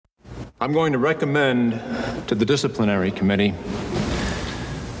I'm going to recommend to the disciplinary committee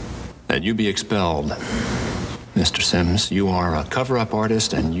that you be expelled. Mr. Sims, you are a cover-up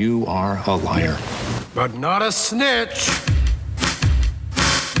artist and you are a liar. But not a snitch.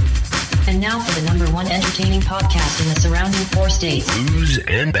 And now for the #1 entertaining podcast in the surrounding 4 states. Booze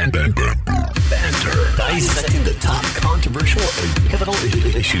and banter. Dissecting the top controversial and pivotal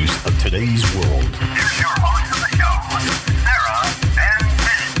issues of today's world. Here's your host of the show, Sarah and Pete.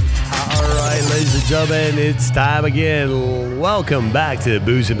 All right, ladies and gentlemen, it's time again. Welcome back to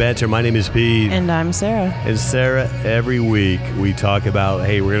Booze and Banter. My name is Pete. And I'm Sarah. And Sarah, every week we talk about,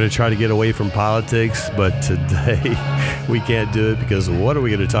 hey, we're going to try to get away from politics, but today we can't do it because what are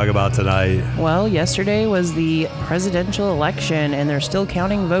we going to talk about tonight? Well, yesterday was the presidential election, and they're still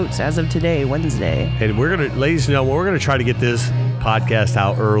counting votes as of today, Wednesday. And we're going to, ladies and gentlemen, we're going to try to get this podcast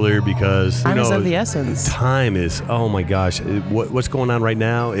out earlier because time is of the essence. Time is, oh my gosh, what's going on right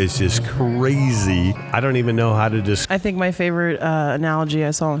now is just crazy. I don't even know how to describe. I think my favorite analogy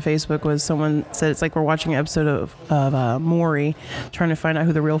I saw on Facebook was someone said it's like we're watching an episode of Maury trying to find out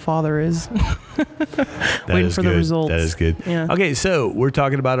who the real father is. Waiting for the results. That is good. Yeah. Okay, so we're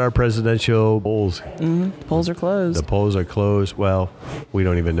talking about our presidential polls. Mm-hmm. Polls are closed. The polls are closed. Well, we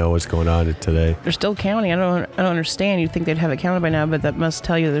don't even know what's going on today. They're still counting. I don't understand. You'd think they'd have it counted by now, but that must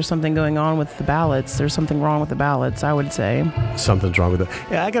tell you there's something going on with the ballots. There's something wrong with the ballots, I would say. Something's wrong with it.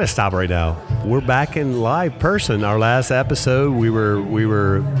 Yeah, I got to stop right now. We're back in live person. Our last episode, we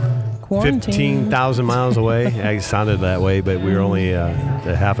were 15,000 miles away. It sounded that way, but we were only a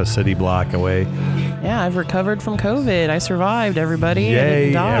half a city block away. Yeah, I've recovered from COVID. I survived, everybody. Yay, I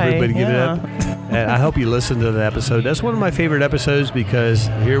didn't die. everybody give it up. And I hope you listened to the episode. That's one of my favorite episodes because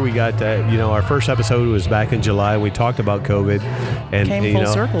here we got that, our first episode was back in July. We talked about COVID. And it came full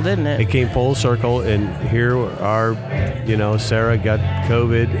circle, didn't it? It came full circle. And here our, Sarah got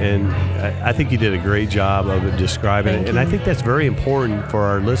COVID. And I think you did a great job of describing it. And I think that's very important for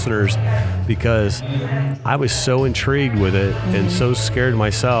our listeners because I was so intrigued with it and so scared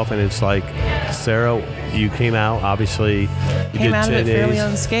myself. And it's like, Sarah, you came out, obviously. You came did out 10 of it fairly days.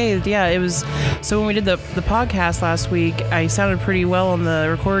 Unscathed. Yeah, it was. So when we did the podcast last week, I sounded pretty well on the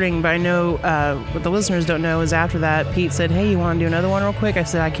recording, but I know what the listeners don't know is after that, Pete said, "Hey, you want to do another one real quick?" I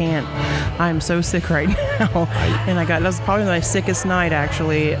said, "I can't. I'm so sick right now." And that was probably my sickest night,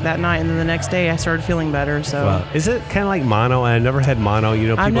 actually, that night. And then the next day, I started feeling better. So well, is it kind of like mono? I never had mono.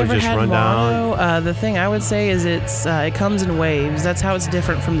 People I've never just had run mono. down. The thing I would say is it comes in waves. That's how it's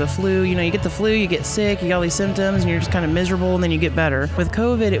different from the flu. You get the flu, you get sick, you get all these symptoms, and you're just kind of miserable, and then you get better. With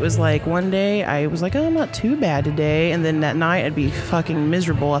COVID, it was like one day I was like, oh, I'm not too bad today, and then that night I'd be fucking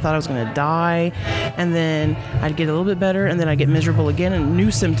miserable. I thought I was going to die, and then I'd get a little bit better, and then I'd get miserable again, and new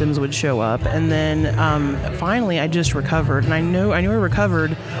symptoms would show up, and then finally I just recovered, and I knew I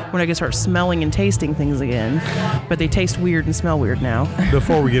recovered when I could start smelling and tasting things again, but they taste weird and smell weird now.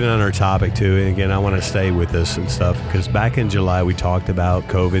 Before we get on our topic too, and again, I want to stay with this and stuff, because back in July we talked about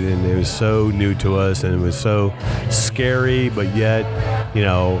COVID, and it was so new to us, and it was so scary, but yet,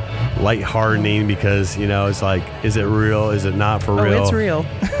 lightheartening because, it's like, is it real? Is it not for real? Oh, it's real.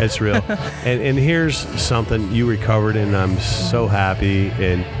 It's real. And here's something, you recovered, and I'm so happy.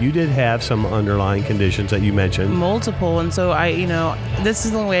 And you did have some underlying conditions that you mentioned. Multiple. And so this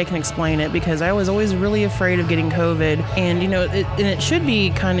is the only way I can explain it because I was always really afraid of getting COVID. And, it should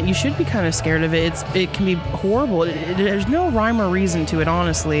be you should be kind of scared of it. It can be horrible. There's no rhyme or reason to it,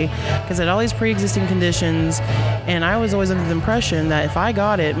 honestly, because I had all these pre-existing conditions. And I was always under the impression that if I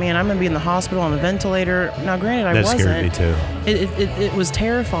got it, man, I'm going to be in the hospital on a ventilator. Now, granted, I wasn't. That scared me too. It was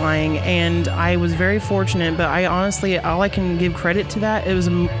terrifying, and I was very fortunate, but I honestly, all I can give credit to that, it was,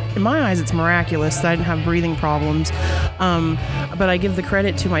 in my eyes, it's miraculous that I didn't have breathing problems. But I give the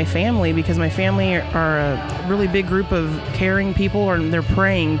credit to my family because my family are a really big group of caring people, and they're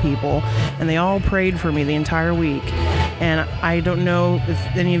praying people, and they all prayed for me the entire week. And I don't know if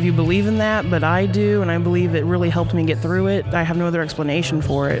any of you believe in that, but I do, and I believe it really helped me get through it. I have no other explanation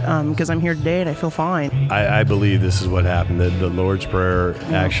for it because I'm here today and I feel fine. I believe this is what happened. The Lord's Prayer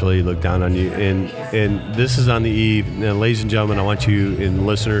actually looked down on you. And this is on the eve. Now, ladies and gentlemen, I want you and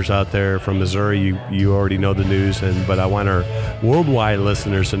listeners out there from Missouri, you already know the news, but I want our worldwide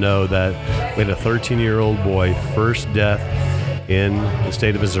listeners to know that we had a 13-year-old boy, first death in the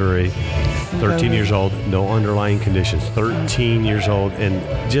state of Missouri. 13 years old, no underlying conditions, 13 years old,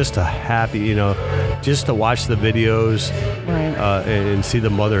 and just a happy, just to watch the videos and see the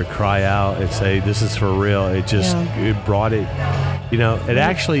mother cry out and say, this is for real. It just, it brought it, it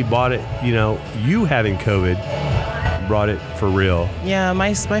actually brought it, you having COVID brought it for real. Yeah,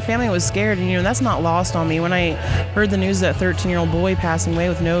 my family was scared, and that's not lost on me. When I heard the news of that 13-year-old boy passing away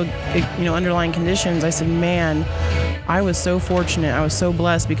with no underlying conditions, I said, man, I was so fortunate. I was so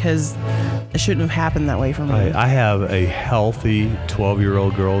blessed, because it shouldn't have happened that way for me. I have a healthy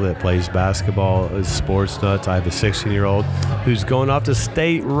 12-year-old girl that plays basketball, is sports nuts. I have a 16-year-old who's going off to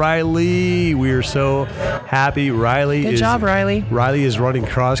state. Riley, we are so happy. Good job, Riley. Riley is running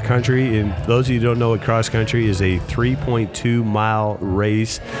cross country, and those of you who don't know what cross country is, a 3.2 mile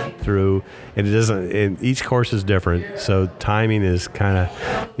race through, and and each course is different. So timing is kind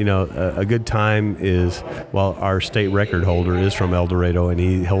of, a good time is, well, our state record holder is from El Dorado, and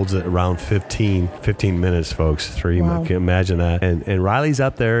he holds it around 15 minutes, folks. Wow. Can imagine that. And Riley's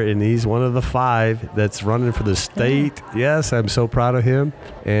up there, and he's one of the 5 that's running for the state. Yes, I'm so proud of him.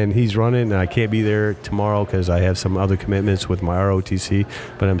 And he's running, and I can't be there tomorrow because I have some other commitments with my ROTC,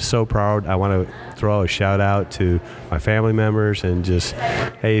 but I'm so proud. I want to throw a shout out to my family members, and just,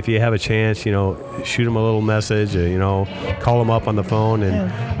 hey, if you have a chance, shoot him a little message, call him up on the phone.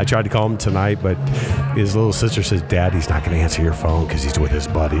 And I tried to call him tonight, but his little sister says, Dad, he's not going to answer your phone because he's with his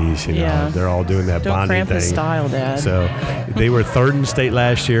buddies. They're all doing that Don't bonding cramp thing. his style, Dad. So they were 3rd in state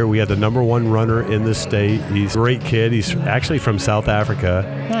last year. We had the number 1 runner in the state. He's a great kid. He's actually from South Africa.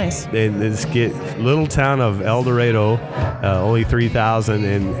 Nice. And this little town of El Dorado, only 3,000,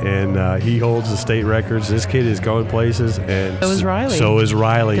 and he holds the state records. This kid is going places, and So is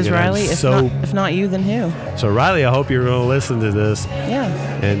Riley. Because Riley, if not you, then who? So Riley, I hope you're going to listen to this. Yeah.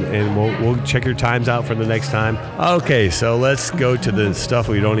 And we'll check your times out for the next time. Okay, so let's go to the stuff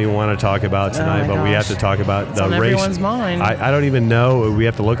we don't even want to talk about tonight, but we have to talk about It's the on race. everyone's mind. I don't even know. We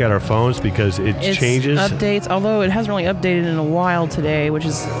have to look at our phones because it changes. Updates, although it hasn't really updated in a while today,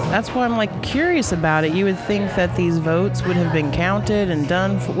 that's why I'm curious about it. You would think that these votes would have been counted and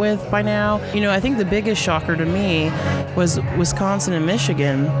done with by now. I think the biggest shocker to me was Wisconsin and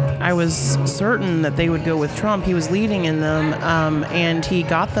Michigan. I was certain that they would go with Trump. He was leading in them, and he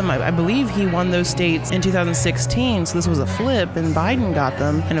got them. I believe he won those states in 2016, so this was a flip, and Biden got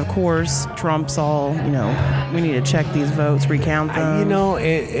them. And of course, Trump's all, we need to check these votes, recount them.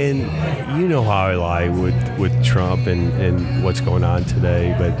 And you know how I lie with Trump and what's going on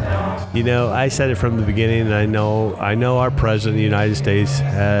today, but I said it from the beginning, and I know our president of the United States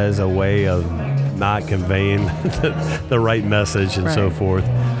has a way of not conveying the right message and so forth.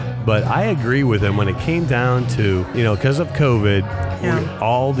 But I agree with him when it came down to, because of COVID,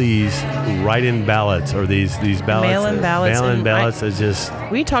 all these write-in ballots or these ballots, mail-in ballots is just.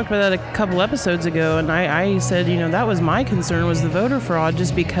 We talked about that a couple episodes ago, and I said, that was my concern, was the voter fraud,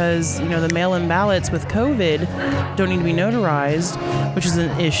 just because, the mail-in ballots with COVID don't need to be notarized, which is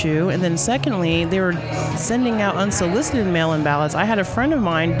an issue. And then secondly, they were sending out unsolicited mail-in ballots. I had a friend of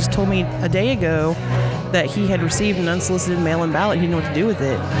mine just told me a day ago that he had received an unsolicited mail-in ballot. He didn't know what to do with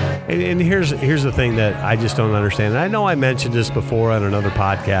it. And here's the thing that I just don't understand. And I know I mentioned this before on another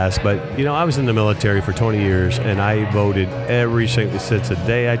podcast, but I was in the military for 20 years, and I voted every single since the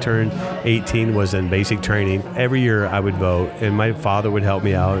day I turned 18 was in basic training. Every year I would vote, and my father would help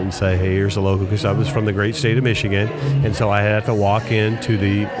me out and say, "Hey, here's a local," because I was from the great state of Michigan, and so I had to walk into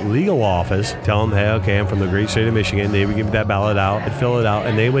the legal office, tell them, "Hey, okay, I'm from the great state of Michigan." They would give me that ballot out, I'd fill it out,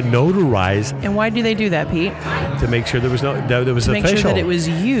 and they would notarize. And why do they do that, Pete? To make sure there was official. Make sure that it was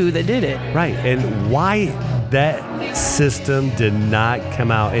you that did it. Right, and why that system did not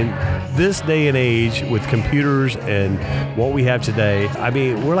come out in this day and age with computers and what we have today. I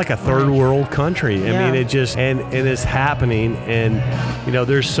mean, we're like a third world country. I mean, it just and it's happening, and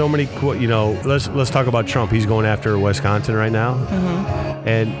there's so many. Let's talk about Trump. He's going after Wisconsin right now. Mm-hmm.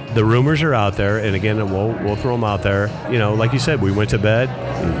 And the rumors are out there, and again, we'll throw them out there. Like you said, we went to bed.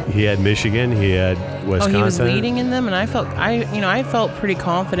 He had Michigan. He had Wisconsin. Oh, he was leading in them, and I felt pretty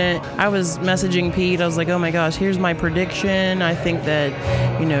confident. I was messaging Pete. I was like, "Oh my gosh, here's my prediction. I think that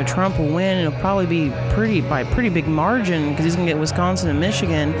Trump will win, and it'll probably be by a pretty big margin because he's gonna get Wisconsin and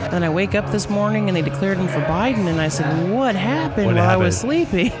Michigan." And I wake up this morning, and they declared him for Biden, and I said, "What happened while I was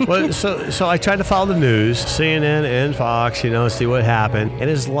sleeping?" Well, so I tried to follow the news, CNN and Fox, see what happened. And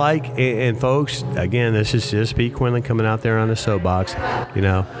it's like, and folks, again, this is just Pete Quinlan coming out there on the soapbox.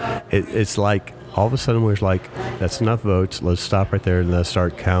 It's like all of a sudden we're like, that's enough votes. Let's stop right there and let's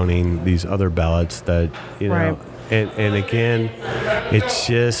start counting these other ballots that, Right. And again, it's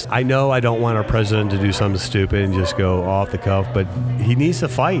just, I know I don't want our president to do something stupid and just go off the cuff, but he needs to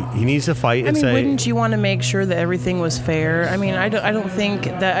fight. He needs to fight and say. Wouldn't you want to make sure that everything was fair? I mean, I don't think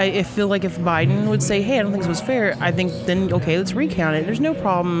that, I feel like if Biden would say, hey, I don't think this was fair, I think then, okay, let's recount it. There's no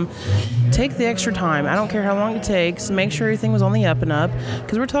problem. Take the extra time. I don't care how long it takes. Make sure everything was on the up and up,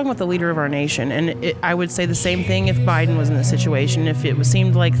 because we're talking about the leader of our nation. And I would say the same thing if Biden was in this situation. If it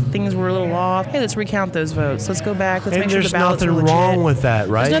seemed like things were a little off, hey, let's recount those votes. Let's go back. Let's make sure the ballots are legit. There's nothing wrong with that,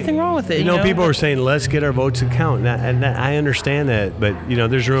 right? There's nothing wrong with it. You know, people are saying, let's get our votes to count. And I understand that. But,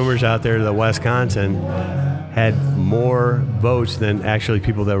 there's rumors out there that Wisconsin had more votes than actually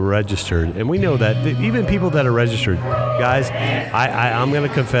people that were registered. And we know that even people that are registered, guys, I'm going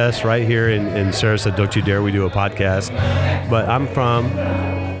to confess right here, and Sarah said, don't you dare, we do a podcast, but I'm from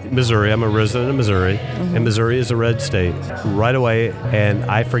Missouri. I'm a resident of Missouri, and Missouri is a red state. Right away, and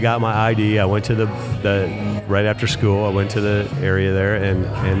I forgot my ID. I went to the right after school, I went to the area there,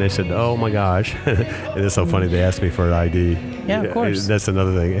 and they said, oh my gosh. And it's so funny, they asked me for an ID. Yeah, of course. That's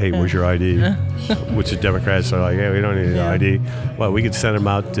another thing. Hey, where's your ID? Which is Democrats are like, hey, we don't need an ID. Well, we could send them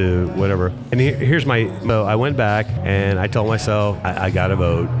out to whatever. And here's so I went back and I told myself I got to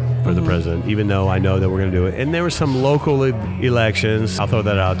vote for the president, even though I know that we're going to do it. And there were some local elections. I'll throw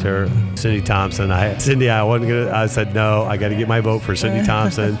that out there. Cindy Thompson. I said, no, I got to get my vote for Cindy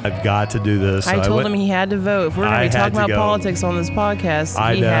Thompson. I've got to do this. So I told him he had to vote. If we're going to be talking about politics on this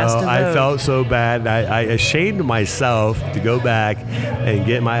podcast, he has to vote. I felt so bad. I ashamed myself to go back and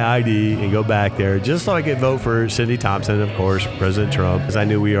get my ID and go back there just so I could vote for Cindy Thompson, of course, President Trump, because I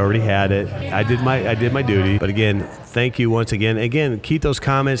knew we already had it. I did my duty. But again, thank you once again. Again, keep those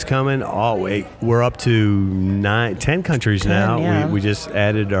comments coming. Oh, wait, we're up to 10 countries now. Yeah. We just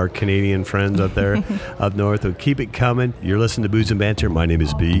added our Canadian friends up there, up north. So keep it coming. You're listening to Booze and Banter. My name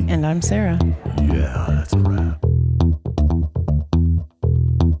is B. And I'm Sarah. Yeah, that's